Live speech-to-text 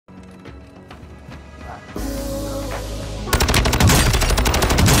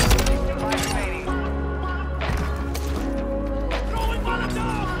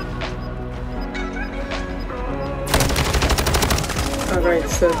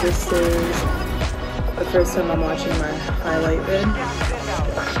So this is the first time I'm watching my highlight vid.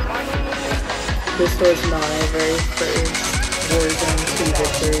 This was my very first Warzone 2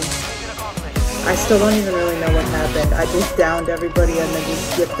 victory. I still don't even really know what happened. I just downed everybody and then just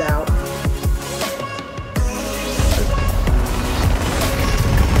skipped out.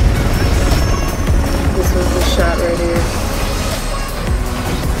 This was the shot right here.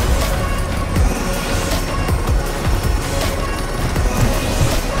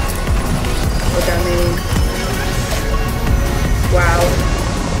 Look at me. Wow.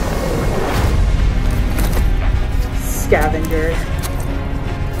 Scavenger.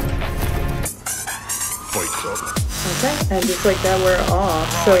 Okay, and just like that, we're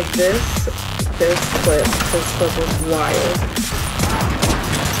off. So this clip was wild.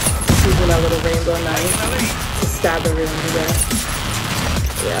 Just using that little rainbow knife to stab everyone to death.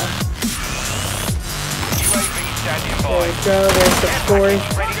 Yeah. There we go. There's the fourth,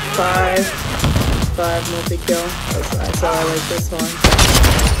 five multi-kill. So I like this one.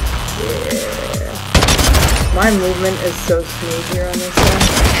 Yeah. My movement is so smooth here on this one.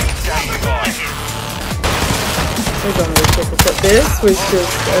 There's only a triple clip. This was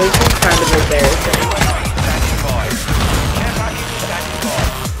just kind of embarrassing.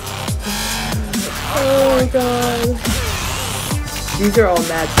 Oh my god. These are all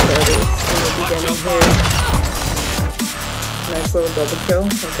match starters in the beginning here. Nice little double kill.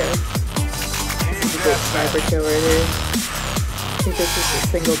 Okay. This is a good sniper kill right here. I think this is a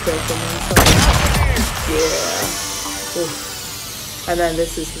single kill from one side. Yeah. Oof. And then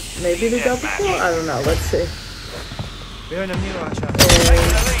this is maybe the double kill? I don't know. Let's see. And,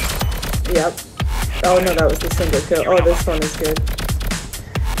 yep. Oh no, that was the single kill. Oh, this one is good.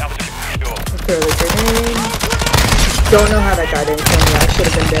 Throw the grenade. Don't know how that guy didn't kill me. I should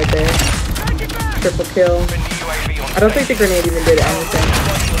have been dead there. Triple kill. I don't think the grenade even did anything.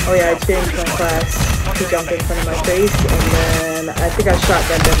 Oh yeah, I changed my class to jump in front of my face, and then I think I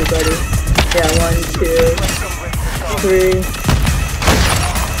shotgunned everybody. Yeah, 1, 2, 3,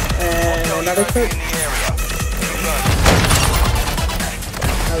 and another clip.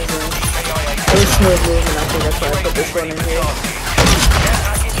 It was smooth movement, I think that's why I put this one in here.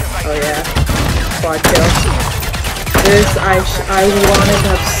 Oh yeah, quad kill. This, I wanted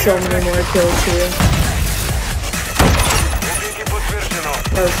to have so many more kills here.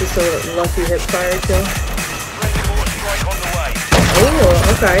 That was just a lucky hip fire kill.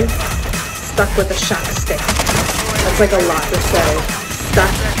 Oh, okay. Stuck with a shock stick. That's like a lot to say.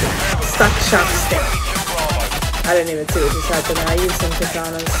 Stuck shock stick. I didn't even see what just happened. I used some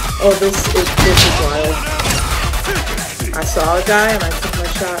katanas. Oh, this is wild. I saw a guy and I took my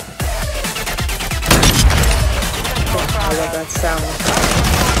shot. Oh, I love that sound.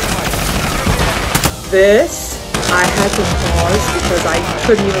 This, I had to pause because I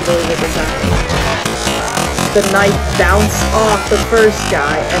couldn't even believe it was happening. The knife bounced off the first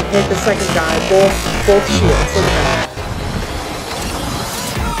guy and hit the second guy. Both shields. Look at that.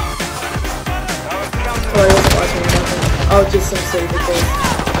 Oh, I wasn't watching nothing. Oh, just some surgicals.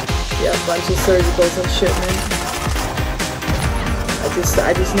 Yeah, a bunch of surgicals and shit, man.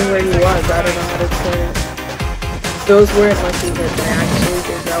 I just knew where he was. I don't know how to explain it. Those weren't lucky hits. I actually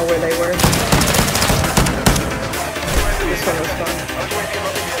didn't know where they were. This one was fun.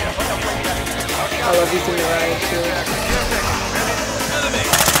 I love using the riot too.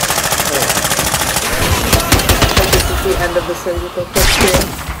 Oh, this is the end of the surgical clip too.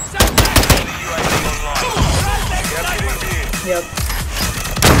 Yep.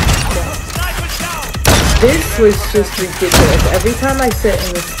 Yeah. This was just ridiculous. Every time I sit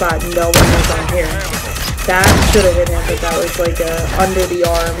in this spot, no one was on here. That should have hit him, but that was like a under the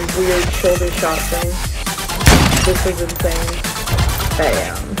arm, weird shoulder shot thing. This was insane.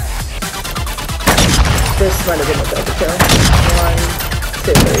 Bam. This might have been a double kill. 1,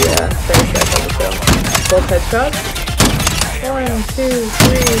 2, yeah. There's that double kill. Both headshots. 1, 2,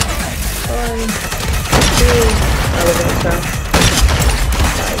 3. 1, 2. I love that sound.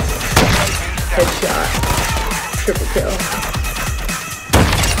 Nice. Headshot. Triple kill.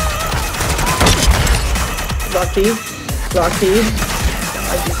 Lucky. I'm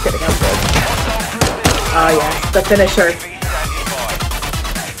just kidding, I'm good. Oh yeah, the finisher.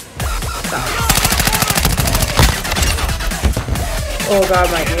 Nice. Oh god,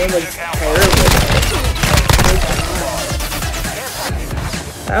 my aim was terrible.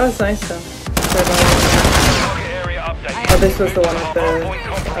 That was nice though. Oh, this was the one with the...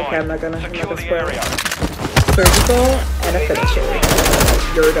 Okay, I'm not gonna spoil it. Surgical and a finisher.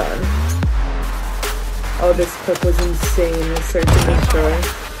 You're done. Oh, this clip was insane. The search and destroy.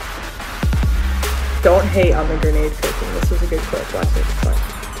 Don't hate on the grenade cooking. This was a good clip. Watch it. Watch.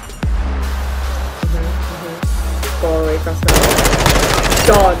 Go all the way across the map.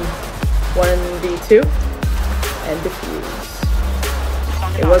 Done. 1v2 and defuse.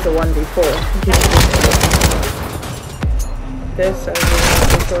 It was a 1v4. This, I don't know what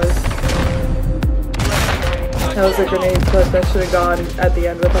this was. That was a grenade clip. That should have gone at the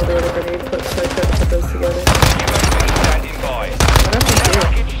end with all the other grenade clips, so I couldn't put those together. What happened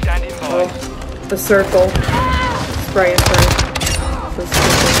here? Oh, the circle. Spray and pray.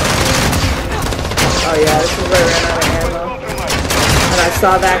 Oh yeah, this is where I ran out of ammo. And I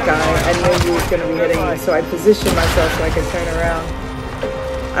saw that guy and knew he was going to be hitting me, so I positioned myself so I could turn around.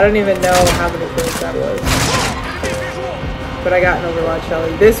 I don't even know how many kills that was. But I got an Overwatch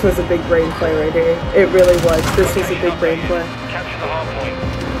Ellie. This was a big brain play right here. It really was. This was a big brain play.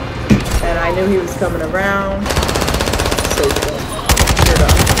 And I knew he was coming around. So cool. You're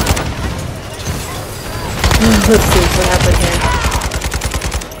done. Let's see what happened here.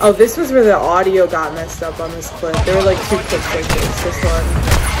 Oh, this was where the audio got messed up on this clip. There were like 2 clips like this. This one.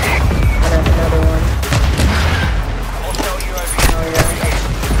 And then another one. Oh yeah.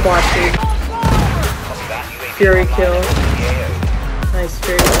 Quatchy. Fury kill. Nice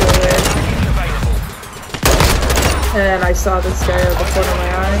Fury kill there. And I saw this guy at the corner of my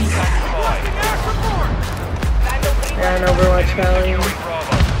eye. And Overwatch Ellie.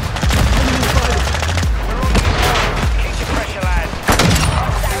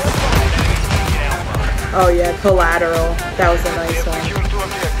 Oh yeah, collateral. That was a nice one.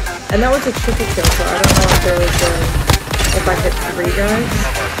 And that was a triple kill, so I don't know if there was a... if I hit 3 guys.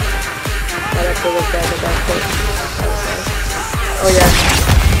 I'd have to look back at that clip. Oh yeah,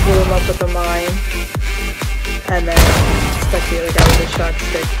 blew him up with a mine. And then stuck the other guy with a shock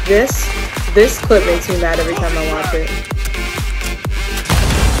stick. This clip makes me mad every time I watch it.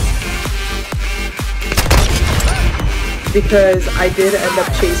 Because I did end up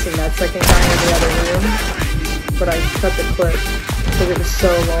chasing that second guy in the other room, but I cut the clip because it was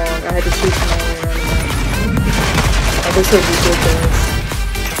so long. I had to chase him all the way around the map. Oh, this was ridiculous.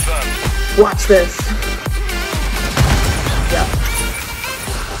 Watch this. Yeah.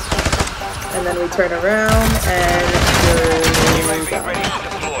 And then we turn around and we're done.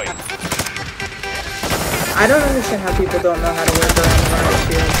 I don't understand how people don't know how to work around the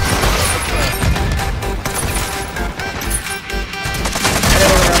riot shield.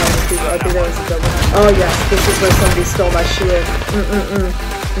 I think that was a double. Oh yes, this is where somebody stole my shield.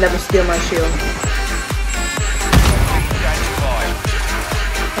 Never steal my shield.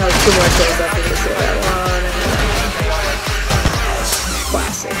 That was 2 more kills after this. That one.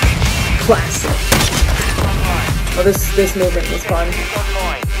 Classic. Classic. Oh, this movement was fun.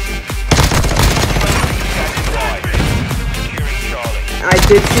 I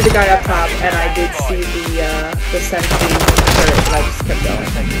did see the guy up top, and I did see the sentry turret, and I just kept going.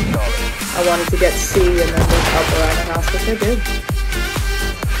 I wanted to get C and then move up around the house, which I did.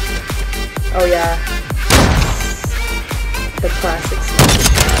 Oh yeah. The classic sniper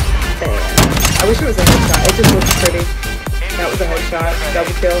shot. Bam. I wish it was a headshot. It just looks pretty. That was a headshot.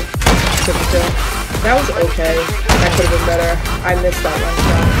 Double kill. Triple kill. That was okay. That could have been better. I missed that one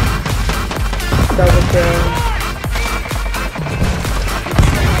shot. Double kill.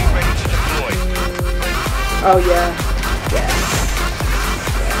 Oh yeah, yes.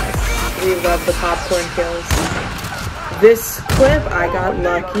 We love the popcorn kills. This clip, I got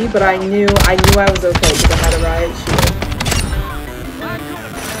lucky, but I knew I was okay because I had a riot shield.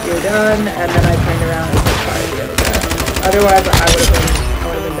 You're done, and then I turned around and fired the other guy. Otherwise, I would have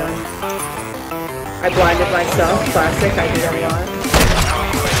been done. I blinded myself. Classic. I do that a lot.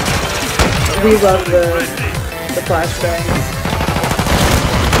 We love the flashbangs.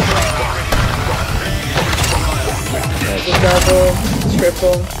 There's a double,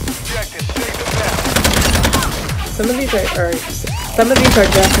 triple. Some of these are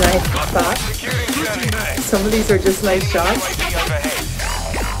just nice shots. Some of these are just nice shots.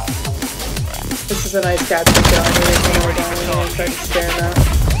 This is a nice capture shot. I'm going to go down here and start staring at.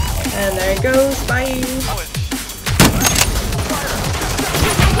 And there it goes. Bye.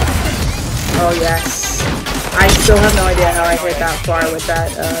 Oh yes. I still have no idea how I hit that far with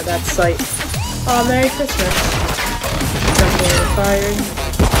that sight. Oh, Merry Christmas. Jumping over the fire.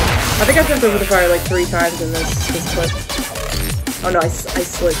 I think I jumped over the fire like 3 times in this clip. Oh no, I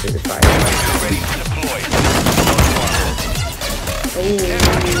slid through the fire.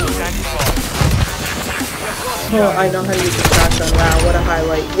 Oh, I know how to use the shotgun. Wow, what a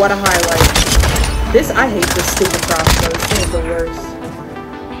highlight. What a highlight. I hate this stupid crossbow. This thing is the worst.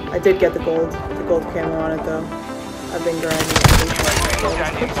 I did get the gold camo on it though. I've been grinding it.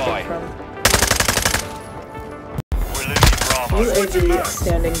 UAV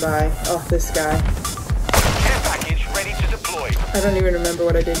standing by. Oh, this guy. Care package ready to deploy. I don't even remember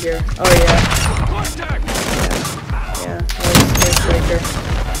what I did here. Oh yeah. Yeah.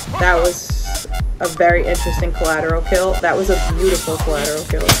 That was a very interesting collateral kill. That was a beautiful collateral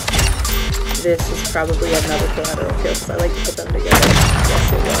kill. This is probably another collateral kill because I like to put them together.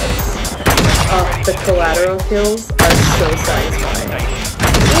 Yes, it was. Oh, the collateral kills are so satisfying.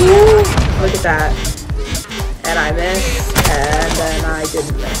 Ooh, look at that. And I missed, and then I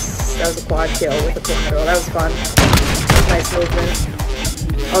didn't miss. That was a quad kill with a collateral. That was fun. Nice movement.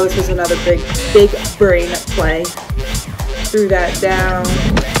 Oh, this was another big brain play. Threw that down.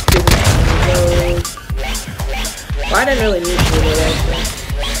 Didn't move. Well, I didn't really need to reload actually.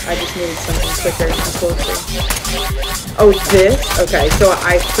 I just needed something quicker and closer. Oh, this? Okay, so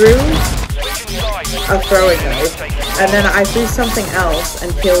I threw a throwing knife, and then I threw something else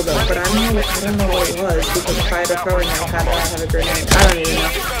and killed him, but I don't know what it was, because if I had a throwing knife, how did I have a grenade? I don't even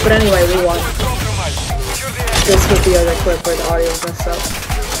know. But anyway, we won. This was the other clip where the audio was messed up.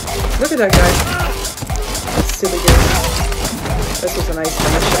 Look at that guy. That's super good. This was a nice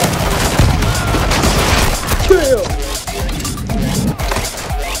finish shot.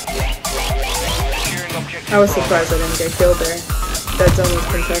 I was surprised I didn't get killed there. That zone was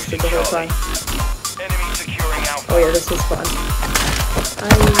contested the whole time. Oh yeah, this was fun.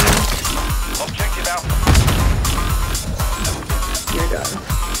 Objective out. You're done.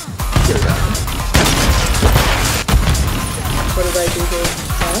 You're done. What did I do here?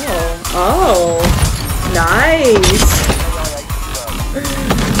 Oh, nice.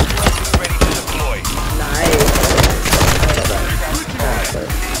 Nice.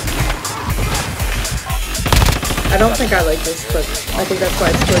 I don't think I like this clip. I think that's why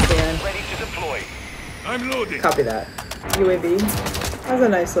it's towards the end. Copy that. UAV. That was a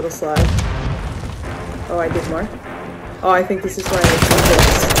nice little slide. Oh, I did more. Oh, I think this is why I did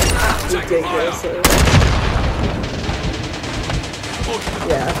this ridiculously.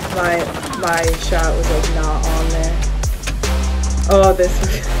 Yeah, my shot was like not on there. Oh, this.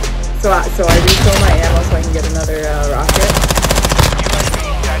 So I refill my ammo so I can get another rocket.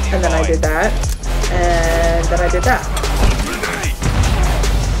 And then I did that. And then I did that.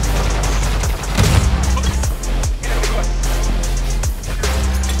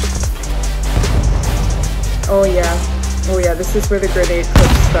 Oh yeah, this is where the grenade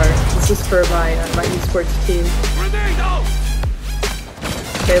clips start. This is for my esports team.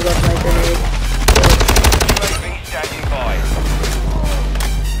 They love my grenade.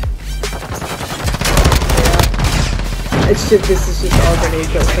 Yeah. This is just all grenade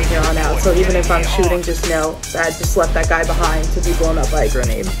kills from here on out. So even if I'm shooting, just know that I just left that guy behind to be blown up by a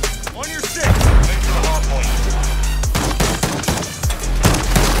grenade. On your stick. Move to the hard point.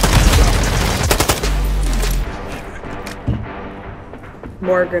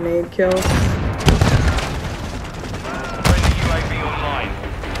 More grenade kills.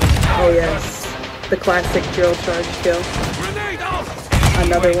 Oh yes, the classic drill charge kill.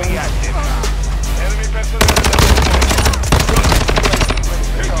 Another one.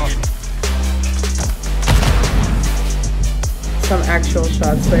 Some actual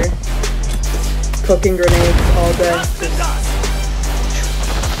shots there. Cooking grenades all day.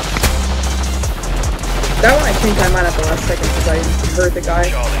 That one I think I might at the last second because I heard the guy.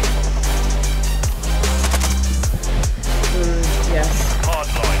 Yes.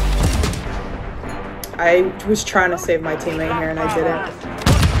 I was trying to save my teammate here and I didn't.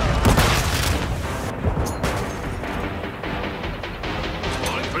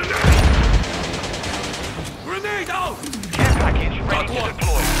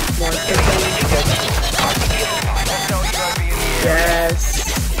 More yes.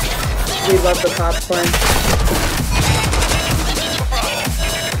 We love the popcorn.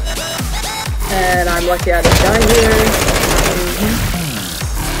 And I'm lucky I didn't die here.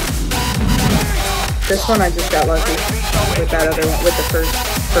 This one I just got lucky with that other one, with the first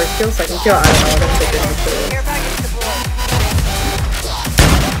kill, second kill. I don't know. I don't think it